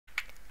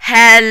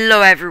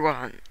Hello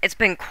everyone, it's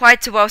been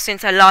quite a while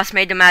since I last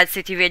made a Mad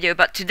City video,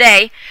 but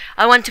today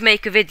I want to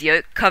make a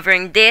video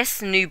covering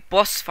this new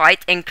boss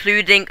fight,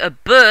 including a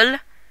bull,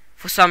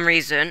 for some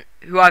reason,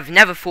 who I've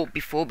never fought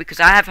before because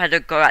I have had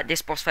a go at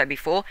this boss fight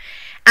before,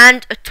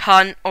 and a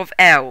ton of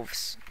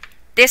elves.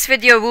 This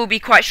video will be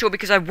quite short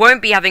because I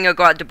won't be having a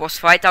go at the boss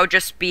fight, I'll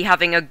just be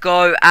having a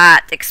go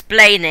at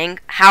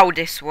explaining how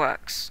this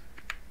works.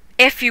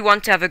 If you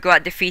want to have a go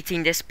at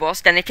defeating this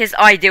boss, then it is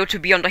ideal to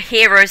be on the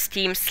heroes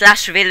team /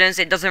 villains,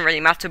 it doesn't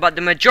really matter, but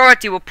the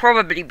majority will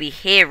probably be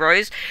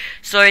heroes,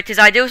 so it is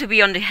ideal to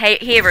be on the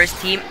heroes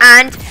team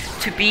and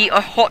to be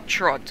a hot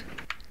rod.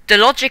 The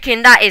logic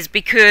in that is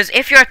because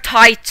if you're a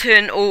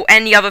titan or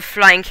any other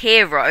flying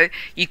hero,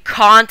 you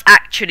can't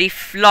actually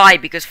fly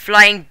because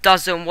flying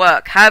doesn't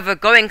work. However,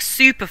 going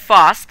super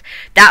fast,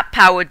 that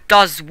power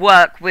does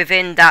work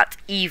within that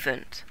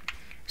event.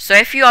 So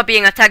if you are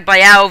being attacked by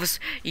elves,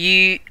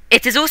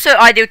 it is also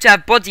ideal to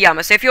have body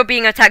armor. So if you're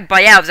being attacked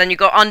by elves and you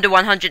go under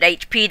 100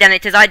 HP, then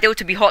it is ideal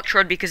to be hot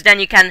rod because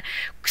then you can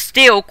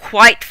still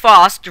quite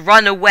fast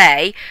run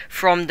away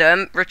from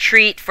them,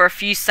 retreat for a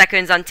few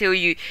seconds until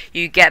you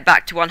get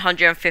back to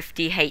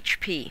 150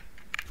 HP.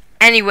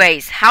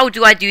 Anyways, how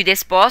do I do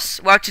this boss?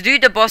 Well, to do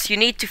the boss, you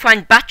need to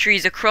find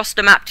batteries across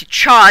the map to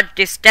charge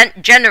this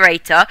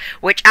generator,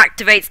 which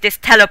activates this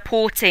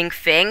teleporting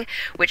thing,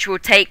 which will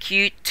take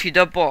you to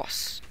the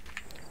boss.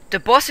 The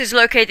boss is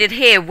located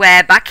here,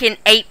 where back in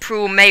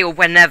April, May, or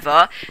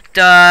whenever,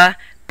 the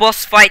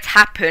boss fight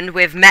happened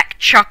with Mech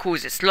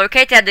Chuckles. It's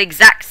located at the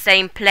exact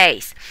same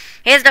place.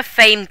 Here's the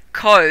famed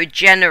code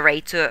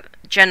generator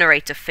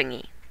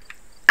thingy.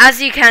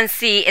 As you can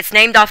see, it's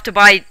named after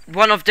by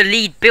one of the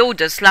lead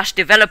builders /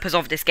 developers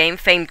of this game,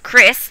 famed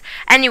Chris.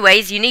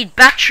 Anyways, you need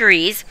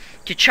batteries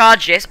to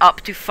charge this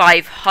up to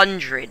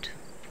 500.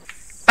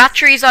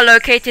 Batteries are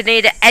located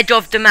near the edge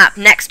of the map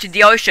next to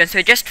the ocean,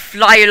 so just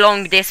fly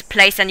along this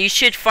place and you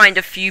should find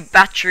a few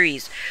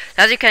batteries.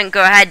 So as you can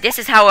go ahead, this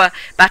is how a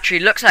battery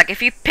looks like.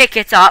 If you pick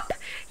it up,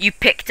 you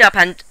picked up,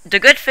 and the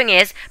good thing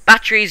is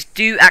batteries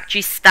do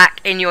actually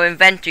stack in your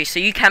inventory, so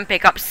you can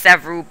pick up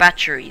several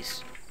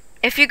batteries.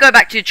 If you go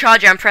back to the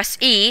charger and press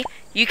E,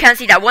 you can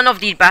see that one of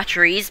these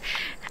batteries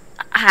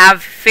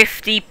have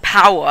 50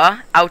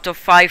 power out of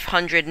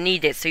 500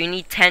 needed, so you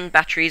need 10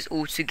 batteries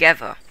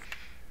altogether.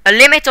 A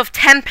limit of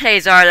 10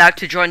 players are allowed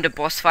to join the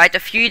boss fight.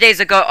 A few days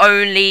ago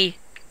only...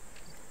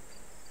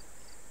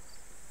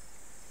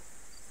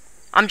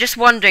 I'm just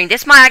wondering,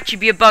 this might actually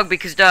be a bug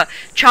because the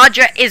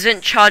charger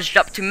isn't charged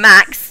up to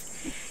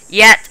max.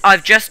 Yet,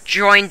 I've just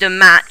joined a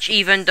match,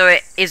 even though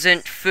it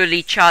isn't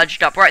fully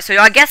charged up. Right, so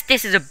I guess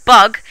this is a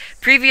bug.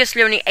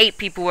 Previously, only 8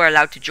 people were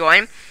allowed to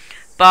join.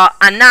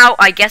 And now,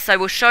 I guess I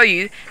will show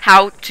you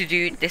how to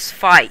do this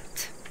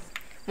fight.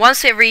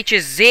 Once it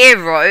reaches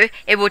 0,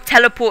 it will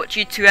teleport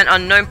you to an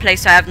unknown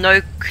place. I have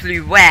no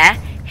clue where.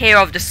 Here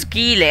of the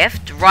ski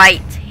lift,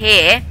 right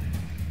here.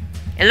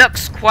 It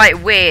looks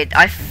quite weird.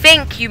 I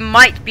think you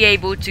might be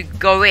able to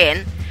go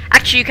in.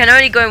 Actually, you can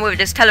only go in with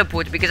this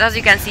teleport because as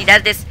you can see,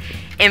 there's this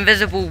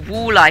invisible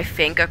wall, I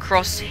think,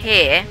 across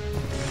here.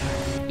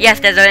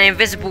 Yes, there's an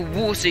invisible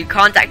wall, so you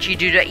can't actually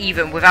do that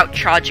even without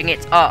charging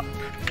it up.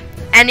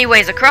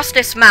 Anyways, across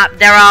this map,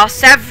 there are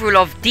several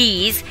of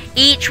these,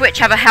 each which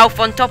have a health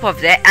on top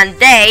of it, and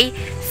they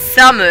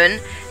summon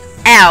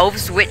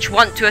elves which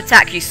want to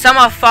attack you. Some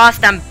are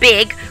fast and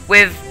big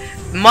with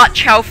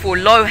much health or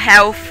low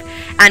health,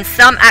 and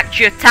some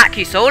actually attack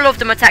you. So all of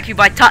them attack you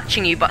by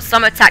touching you, but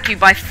some attack you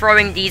by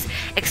throwing these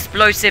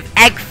explosive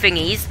egg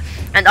thingies,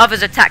 and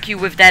others attack you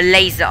with their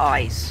laser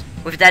eyes.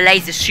 With their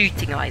laser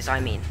shooting eyes, I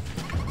mean.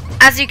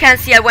 As you can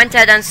see, I went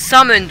ahead and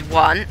summoned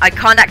one. I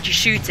can't actually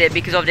shoot it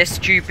because of this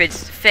stupid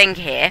thing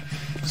here.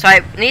 So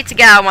I need to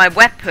get out my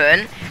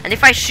weapon. And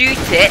if I shoot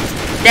it,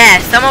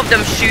 there, some of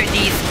them shoot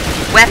these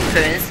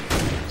weapons.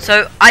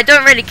 So I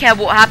don't really care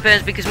what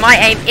happens because my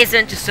aim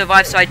isn't to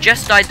survive. So I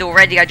just died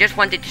already. I just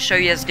wanted to show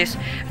you as this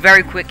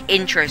very quick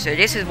intro. So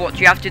this is what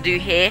you have to do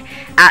here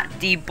at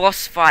the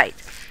boss fight.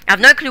 I have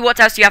no clue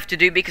what else you have to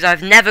do because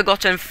I've never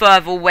gotten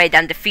further away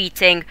than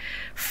defeating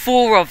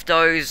 4 of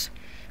those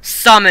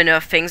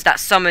summoner things that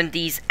summon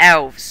these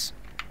elves.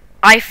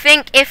 I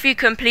think if you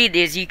complete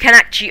this, you can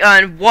actually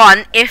earn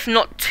 1, if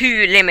not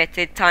 2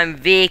 limited time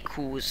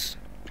vehicles.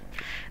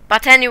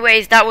 But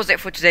anyways, that was it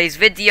for today's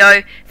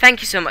video.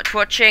 Thank you so much for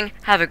watching.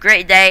 Have a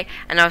great day,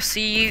 and I'll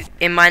see you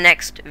in my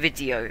next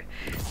video.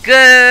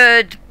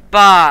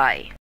 Goodbye.